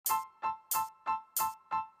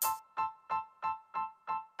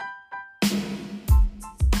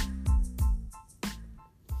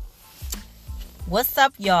What's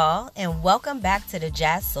up, y'all, and welcome back to the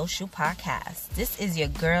Jazz Social Podcast. This is your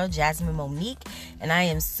girl, Jasmine Monique, and I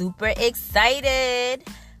am super excited.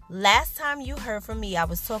 Last time you heard from me, I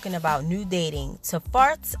was talking about new dating, to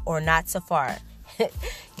fart or not to fart.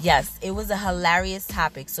 Yes, it was a hilarious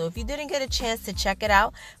topic, so if you didn't get a chance to check it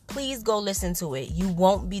out, please go listen to it. You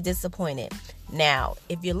won't be disappointed. Now,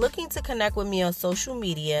 if you're looking to connect with me on social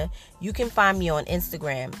media, you can find me on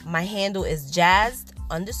Instagram. My handle is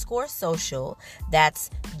jazzed_social. That's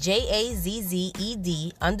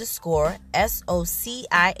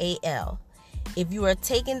JAZZED_SOCIAL. If you are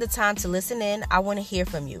taking the time to listen in, I want to hear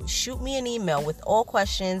from you. Shoot me an email with all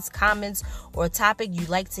questions, comments, or a topic you'd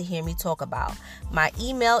like to hear me talk about. My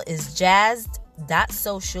email is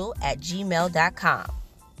jazzed.social@gmail.com.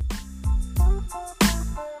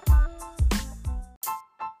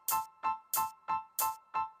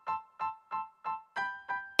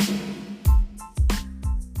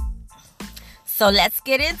 So let's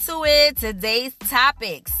get into it. Today's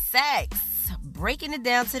topic, sex. Breaking it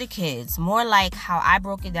down to the kids, more like how I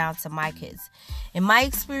broke it down to my kids. In my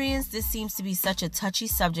experience, this seems to be such a touchy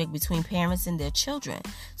subject between parents and their children.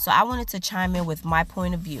 So I wanted to chime in with my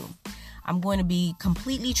point of view. I'm going to be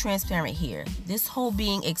completely transparent here. This whole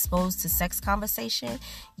being exposed to sex conversation,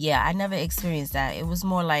 I never experienced that. It was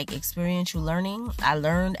more like experiential learning. I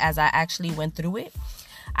learned as I actually went through it.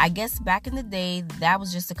 I guess back in the day, that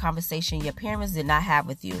was just a conversation your parents did not have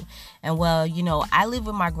with you. And well, I lived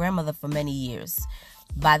with my grandmother for many years.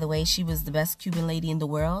 By the way, she was the best Cuban lady in the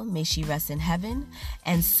world. May she rest in heaven.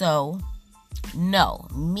 And so, no,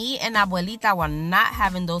 me and Abuelita were not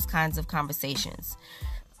having those kinds of conversations.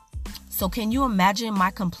 So can you imagine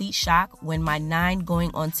my complete shock when my 9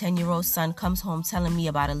 going on 10-year-old son comes home telling me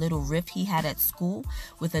about a little riff he had at school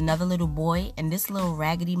with another little boy, and this little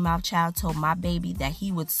raggedy mouth child told my baby that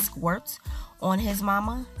he would squirt on his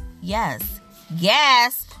mama? Yes.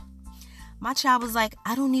 Gasp. My child was like,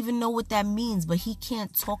 I don't even know what that means, but he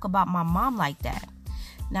can't talk about my mom like that.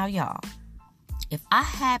 Now, y'all, if I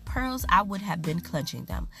had pearls, I would have been clenching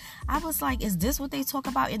them. I was like, is this what they talk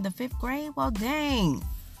about in the 5th grade? Well, dang.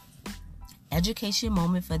 Education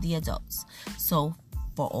moment for the adults. So,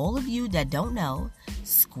 for all of you that don't know,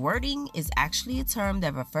 squirting is actually a term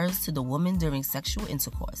that refers to the woman during sexual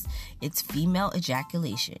intercourse. It's female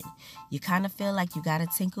ejaculation. You kind of feel like you got a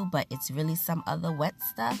tinkle, but it's really some other wet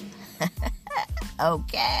stuff.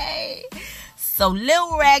 Okay. So,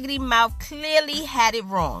 Lil Raggedy Mouth clearly had it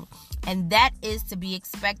wrong. And that is to be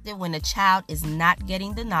expected when a child is not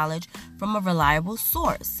getting the knowledge from a reliable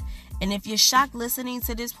source. And if you're shocked listening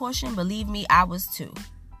to this portion, believe me, I was too.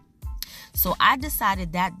 So I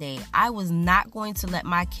decided that day I was not going to let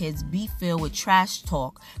my kids be filled with trash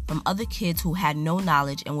talk from other kids who had no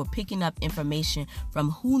knowledge and were picking up information from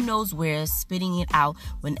who knows where, spitting it out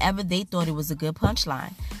whenever they thought it was a good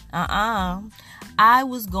punchline. I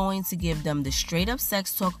was going to give them the straight up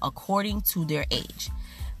sex talk according to their age.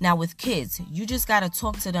 Now with kids, you just got to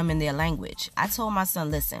talk to them in their language. I told my son,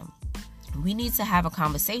 listen, we need to have a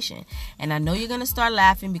conversation. And I know you're going to start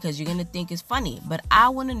laughing because you're going to think it's funny. But I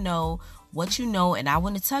want to know what you know, and I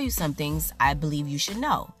want to tell you some things I believe you should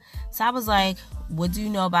know. So I was like, what do you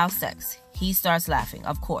know about sex? He starts laughing,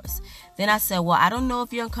 of course. Then I said, well, I don't know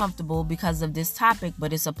if you're uncomfortable because of this topic,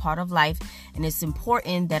 but it's a part of life. And it's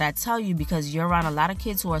important that I tell you because you're around a lot of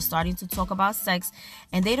kids who are starting to talk about sex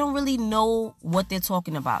and they don't really know what they're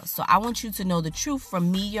talking about. So I want you to know the truth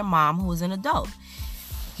from me, your mom, who is an adult.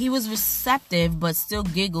 He was receptive, but still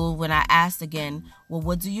giggled when I asked again, well,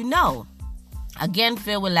 what do you know? Again,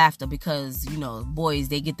 filled with laughter because, boys,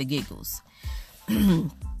 they get the giggles. I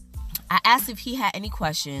asked if he had any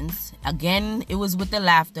questions. Again, it was with the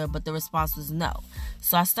laughter, but the response was no.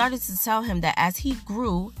 So I started to tell him that as he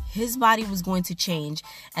grew, his body was going to change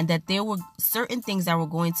and that there were certain things that were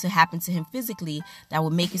going to happen to him physically that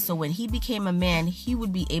would make it so when he became a man, he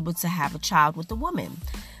would be able to have a child with a woman.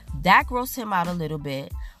 That grossed him out a little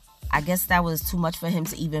bit. I guess that was too much for him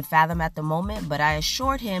to even fathom at the moment, but I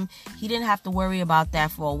assured him he didn't have to worry about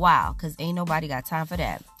that for a while because ain't nobody got time for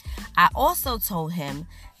that. I also told him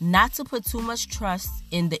not to put too much trust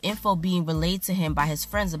in the info being relayed to him by his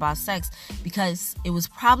friends about sex because it was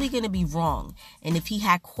probably going to be wrong. And if he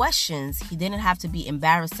had questions, he didn't have to be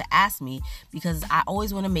embarrassed to ask me because I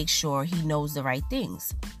always want to make sure he knows the right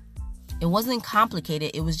things. It wasn't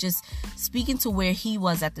complicated. It was just speaking to where he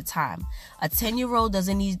was at the time. A 10-year-old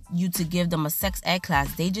doesn't need you to give them a sex ed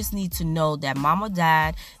class. They just need to know that mom or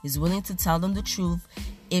dad is willing to tell them the truth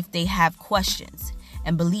if they have questions.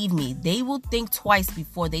 And believe me, they will think twice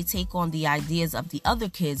before they take on the ideas of the other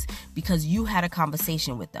kids because you had a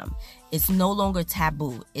conversation with them. It's no longer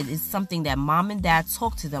taboo. It is something that mom and dad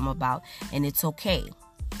talk to them about, and it's okay.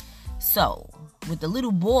 So, with the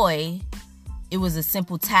little boy, it was a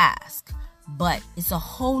simple task. But it's a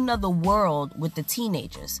whole nother world with the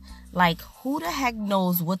teenagers. Like, who the heck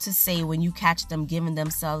knows what to say when you catch them giving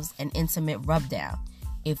themselves an intimate rubdown,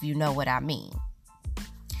 if you know what I mean.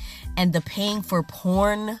 And the paying for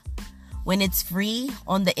porn when it's free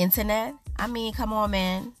on the internet. I mean, come on,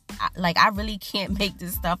 man. I really can't make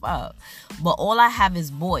this stuff up. But all I have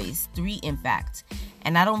is boys, 3 in fact.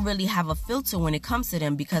 And I don't really have a filter when it comes to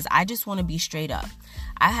them because I just want to be straight up.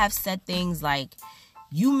 I have said things like,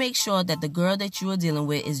 you make sure that the girl that you are dealing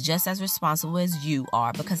with is just as responsible as you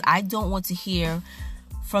are, because I don't want to hear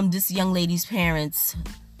from this young lady's parents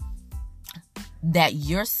that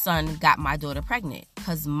your son got my daughter pregnant.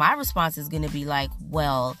 Because my response is going to be like,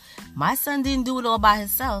 well, my son didn't do it all by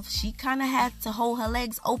himself. She kind of had to hold her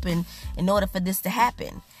legs open in order for this to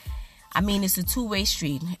happen. I mean, it's a two-way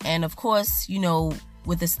street. And of course, you know,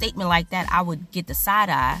 with a statement like that, I would get the side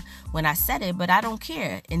eye when I said it, but I don't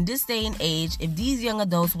care. In this day and age, if these young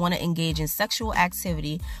adults want to engage in sexual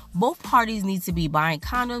activity, both parties need to be buying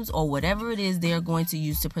condoms or whatever it is they're going to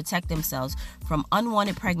use to protect themselves from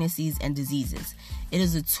unwanted pregnancies and diseases. It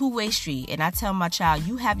is a two-way street, and I tell my child,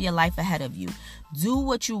 you have your life ahead of you. Do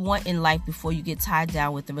what you want in life before you get tied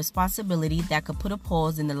down with the responsibility that could put a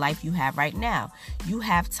pause in the life you have right now. You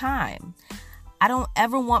have time. I don't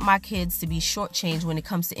ever want my kids to be shortchanged when it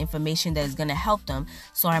comes to information that is going to help them,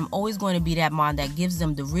 so I'm always going to be that mom that gives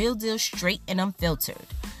them the real deal, straight and unfiltered.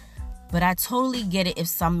 But I totally get it if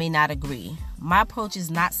some may not agree. My approach is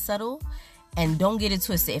not subtle, and don't get it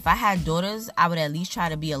twisted. If I had daughters, I would at least try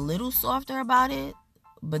to be a little softer about it,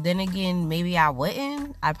 but then again, maybe I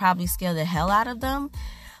wouldn't. I'd probably scare the hell out of them.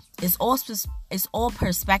 It's all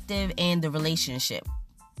perspective and the relationship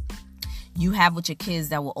you have with your kids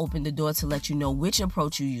that will open the door to let you know which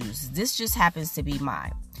approach you use. This just happens to be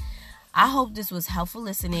mine. I hope this was helpful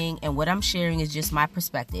listening, and what I'm sharing is just my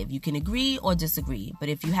perspective. You can agree or disagree, but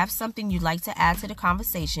if you have something you'd like to add to the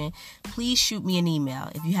conversation, please shoot me an email.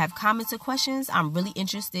 If you have comments or questions, I'm really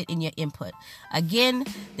interested in your input. Again,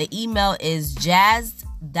 the email is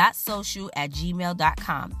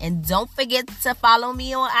jazz.social@gmail.com. And don't forget to follow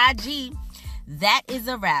me on IG. That is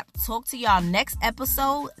a wrap. Talk to y'all next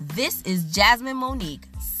episode. This is Jasmine Monique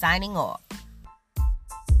signing off.